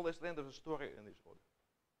that's more or less the end of the story in this order.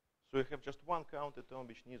 So you have just one counter term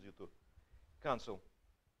which needs you to cancel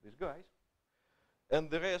these guys. And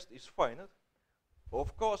the rest is finite.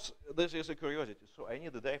 Of course, this is a curiosity. So I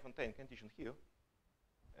need a Diophantine condition here.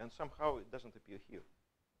 And somehow it doesn't appear here.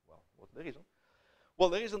 Well, what's the reason? Well,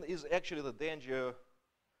 the reason is actually the danger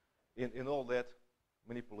in all that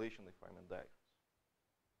manipulation of Feynman diagrams.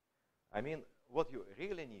 I mean, what you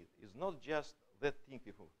really need is not just that thing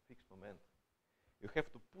with a fixed momentum. You have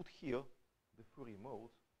to put here the Fourier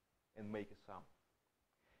modes and make a sum.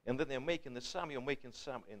 And then you're making the sum, you're making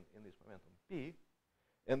sum in this momentum P.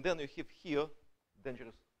 And then you have here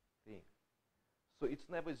dangerous thing. So it's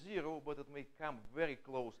never 0, but it may come very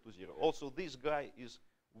close to 0. Also, this guy is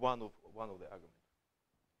one of the arguments.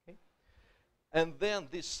 Okay? And then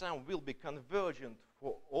this sum will be convergent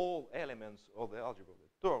for all elements of the algebra,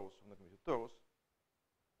 the torus, non-commutative torus,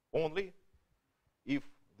 only if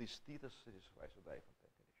this theta satisfies the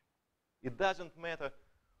Diophantine condition. It doesn't matter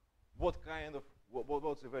what kind of,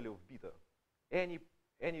 what's the value of beta. Any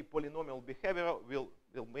polynomial behavior will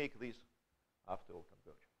make this after all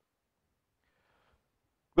convergent.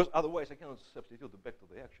 Because otherwise I cannot substitute it back to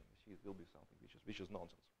the action. You see, it will be something which is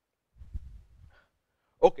nonsense.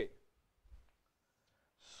 Okay.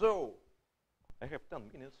 So I have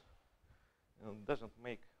 10 minutes, and it doesn't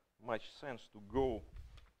make much sense to go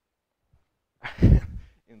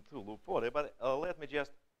into loop order, but let me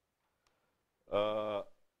just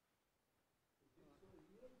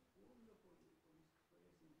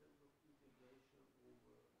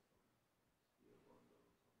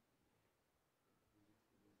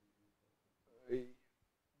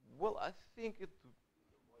well, I think it.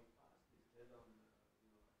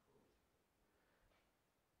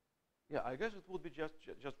 Yeah, I guess it would be just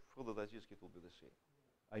for the Lazitsky, it will be the same.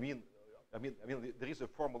 I mean, there is a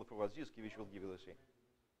formula for Lazitsky which will give you the same.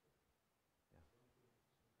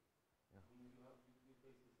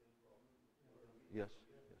 Yeah.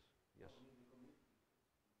 Yes.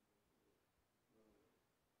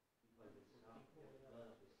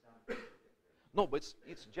 No, but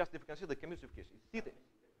it's just if you consider the commutative case. It's theta.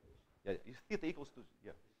 Yeah, if theta equals to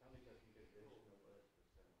yeah.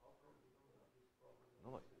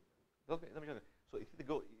 No. Let me just, so if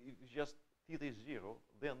just theta is 0,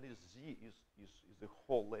 then this z is the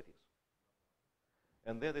whole lattice,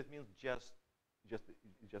 and then it means just the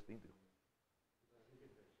integral.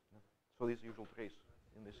 Yeah. So this usual trace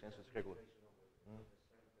in this sense is regular.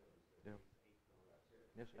 Yeah.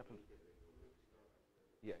 Yes, absolutely.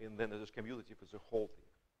 Yeah, and then there's commutative is a whole thing.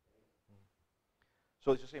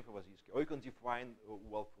 So it's the same for Lazitsky. Or you can define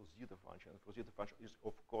well for zeta function. For zeta function is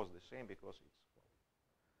of course the same because it's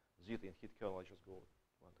zeta in heat kernel just go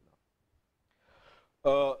one to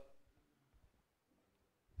another.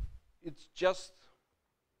 It's just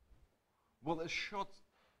well a short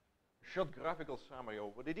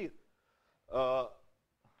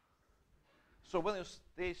So when you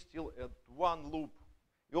stay still at one loop,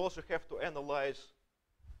 you also have to analyze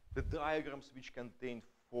the diagrams which contain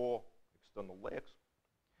 4 external legs.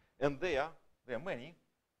 And there are many.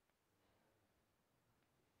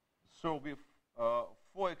 So with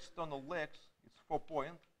 4 external legs, it's 4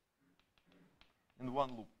 points in one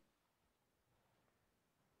loop.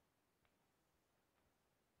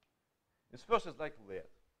 Its first is like that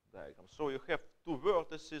diagram. So you have 2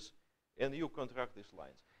 vertices, and you contract these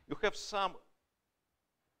lines. You have some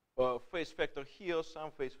phase factor here,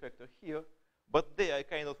 some phase factor here, but they are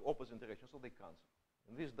kind of opposite direction, so they cancel.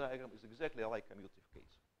 And this diagram is exactly like commutative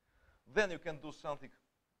case. Then you can do something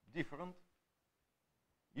different.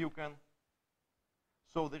 You can,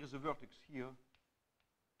 so there is a vertex here,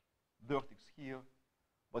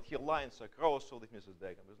 but here lines are crossed, so that means this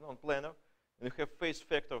diagram is non-planar. And you have phase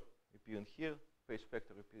factor appearing here, phase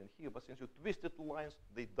factor appearing here, but since you twisted the lines,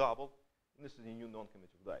 they double, and this is a new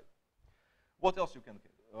non-commutative diagram. What else you can do?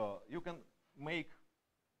 You can make,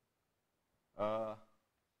 let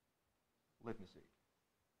me say,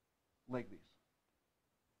 like this.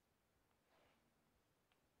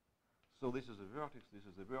 So this is a vertex, this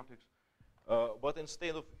is a vertex. But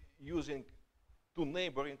instead of using 2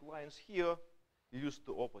 neighboring lines here, you use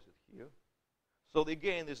 2 opposite here. So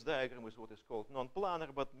again, this diagram is what is called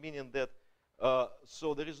non-planar, but meaning that,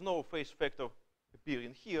 so there is no phase factor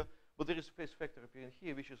appearing here, but there is phase factor appearing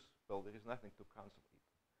here, which is, well, there is nothing to cancel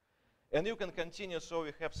it. And you can continue, so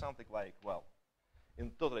you have something like, well,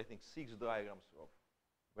 in total, I think 6 diagrams of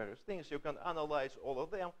various things. You can analyze all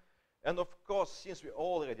of them. And of course, since we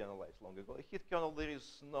already analyzed long ago a heat kernel, there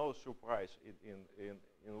is no surprise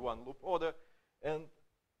in one loop order. And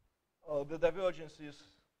the divergences,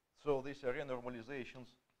 so these are renormalizations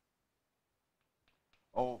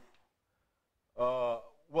of,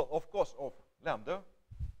 well, of course, of lambda,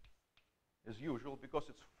 as usual, because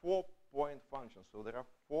it's 4-point function. So there are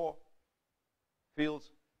 4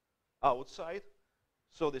 fields outside.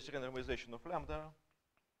 So this renormalization of lambda,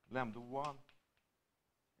 lambda 1,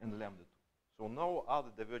 and lambda 2. So no other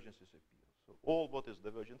divergences appear. So all what is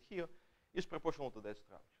divergent here is proportional to that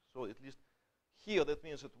structure. So at least here, that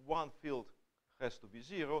means that one field has to be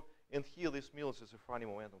 0, and here this means it's a funny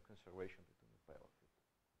momentum conservation between the parallel fields.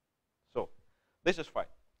 So this is fine.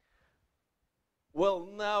 Well,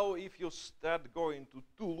 now if you start going to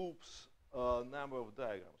 2 loops, number of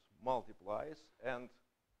diagrams multiplies, and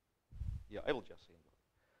yeah, I will just say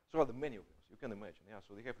that. So rather many of them, you can imagine. Yeah,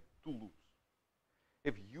 so they have 2 loops.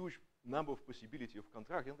 Have huge number of possibility of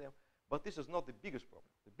contracting them, but this is not the biggest problem.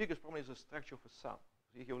 The biggest problem is the structure of a sum.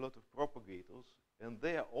 So you have a lot of propagators, and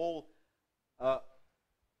they are all,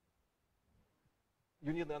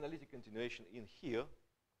 you need an analytic continuation in here.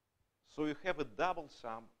 So you have a double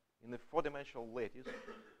sum in a 4-dimensional lattice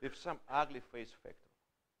with some ugly phase factor.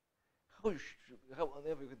 How on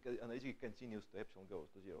every analytic continues to epsilon goes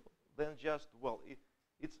to 0? Then just, well,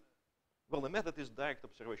 the method is direct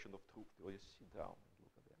observation of truth. You sit down and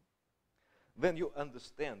look at them. Then you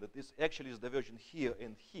understand that this actually is divergent here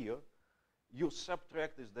and here. You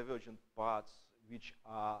subtract these divergent parts, which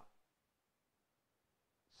are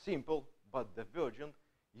simple but divergent.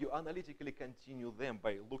 You analytically continue them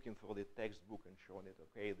by looking through the textbook and showing it,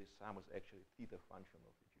 okay, this sum is actually theta function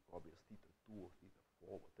of which probably is theta 2 or theta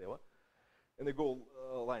 4, whatever. And you go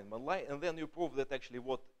line by line, and then you prove that actually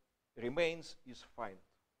what remains is finite.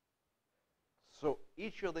 So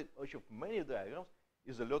each of many diagrams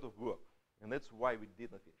is a lot of work, and that's why we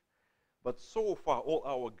did not finish. But so far, all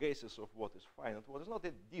our guesses of what is finite, what is not,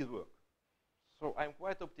 it did work. So I'm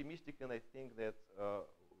quite optimistic, and I think that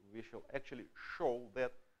we shall actually show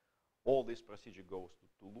that all this procedure goes to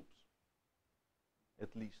 2 loops,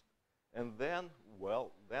 at least. And then,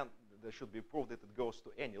 well, then there should be proof that it goes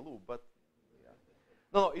to any loop, but yeah.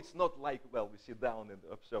 No, it's not like, well, we sit down and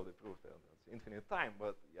observe the proof, and it's infinite time,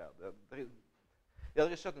 but yeah, there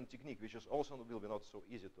is a certain technique which is also will be not so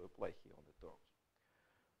easy to apply here on the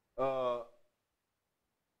terms.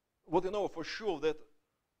 What you know for sure that,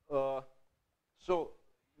 so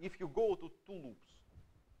if you go to 2 loops,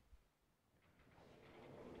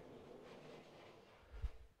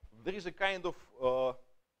 there is a kind of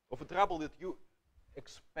a trouble that you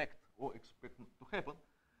expect to happen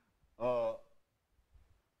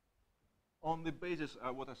on the basis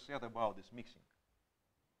of what I said about this mixing.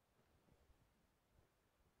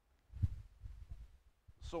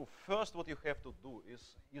 So first what you have to do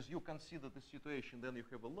is you consider the situation, then you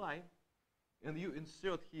have a line, and you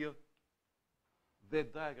insert here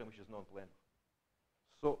that diagram which is non-planar.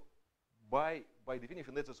 So by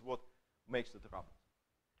definition, that is what makes the trouble.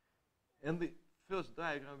 And the first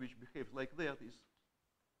diagram which behaves like that is,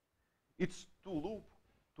 it's 2 loop,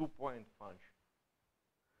 2-point function.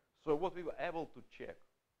 So what we were able to check,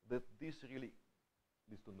 that this really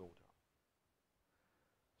leads to no trouble.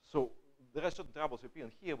 So there are certain troubles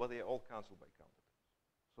appearing here, but they are all cancelled by counterterms.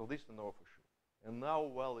 So this to know for sure. And now,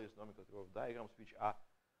 well, there's nomenclature of diagrams which are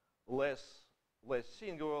less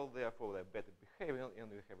singular, therefore they're better behaving, and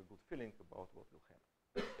we have a good feeling about what will happen.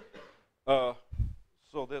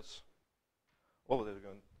 So that's all that we're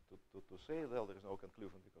going to say. Well, there is no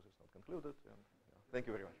conclusion because it's not concluded. And, yeah, thank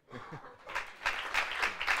you very much.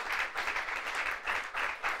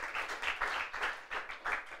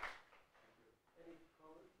 Any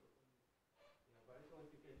comments? Yeah, but it's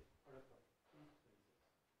only to get product of two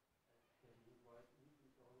spaces. Can you write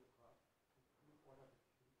easily drawing the graph? What are the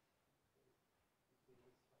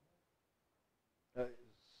keys?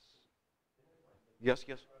 Yes,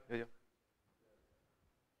 yes, yeah.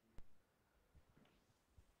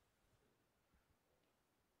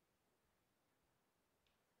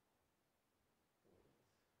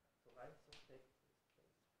 So I suspect this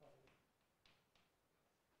problem.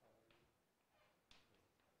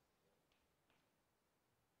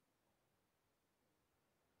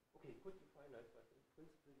 Okay, good to find out, but in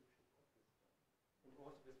principle you should have this done. And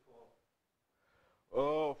also this for.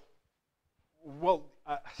 Well,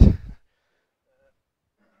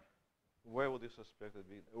 where would you suspect it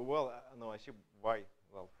be? Well, no, I see why.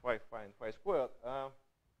 Well, phi and phi squared.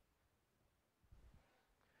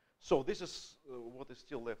 So this is what is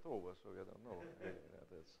still left over, so I don't know.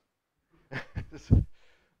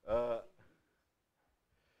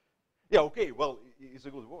 Yeah, okay, well, it's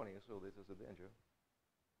a good warning, so this is a danger.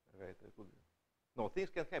 Right, it could be. No, things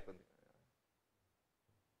can happen.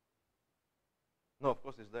 No, of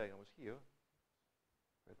course, this diagram is here.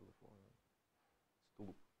 Right to the phone. It's to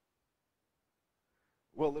loop.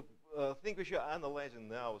 Well, the thing which you're analyzing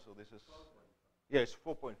now, so this is, yeah, it's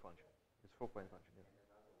 4-point function. It's 4-point function, yeah.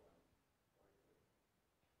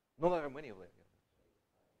 No, there are many of them. Yeah.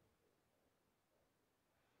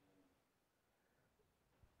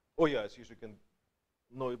 Oh yeah, it's usually can.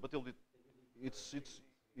 No, but it's 3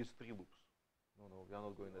 loops. No, we are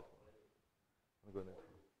not going that far. Not going that far.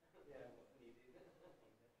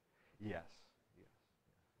 Yes. Yeah.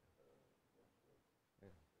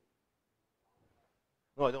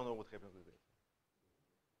 No, I don't know what happens with it.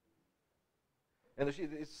 And you see,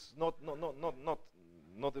 it's not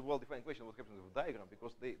a well-defined question what happens with the diagram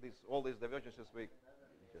because all these divergences we.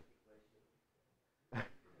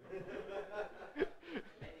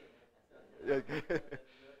 Okay.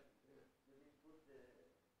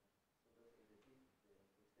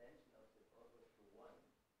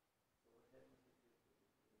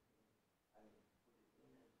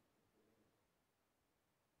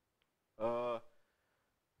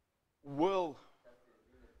 Well,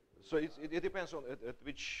 so it depends on at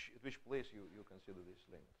which place you consider these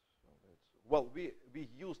limits. So well, we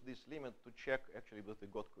use this limit to check actually that we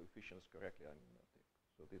got coefficients correctly. I mean,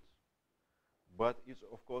 so but it's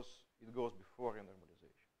of course it goes before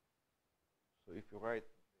renormalization. So if you write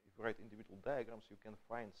individual diagrams, you can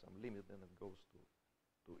find some limit, then it goes to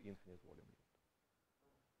infinite volume limit.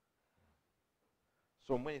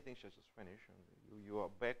 So many things just vanish, and you are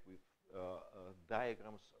back with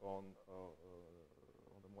diagrams on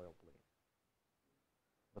the model plane.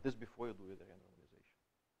 But this before you do the renormalization,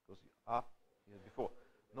 because before.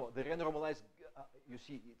 No, the renormalized. You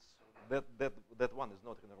see, it's that one is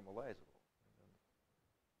not renormalizable.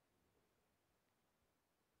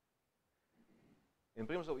 In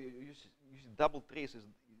principle, you see double trace is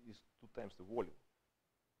 2 times the volume.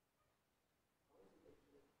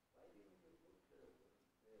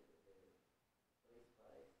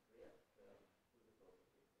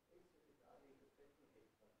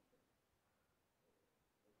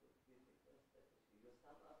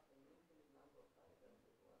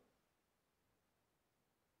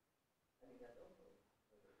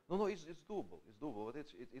 No, it's doable. It's doable, but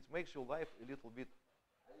it makes your life a little bit.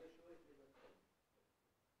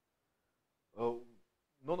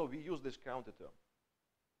 No, we use this counter term,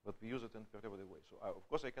 but we use it in a perturbative way. So of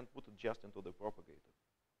course I can put it just into the propagator,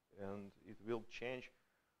 and it will change,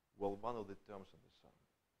 well, one of the terms in the sum.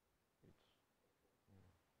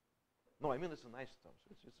 No, I mean it's a nice term.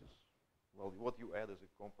 So it's well, what you add is a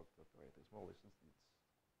compact operator. It's more or less it's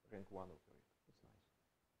rank 1 operator. It's nice.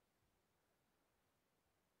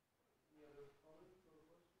 Any other comments or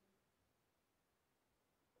questions?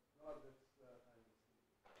 No, that's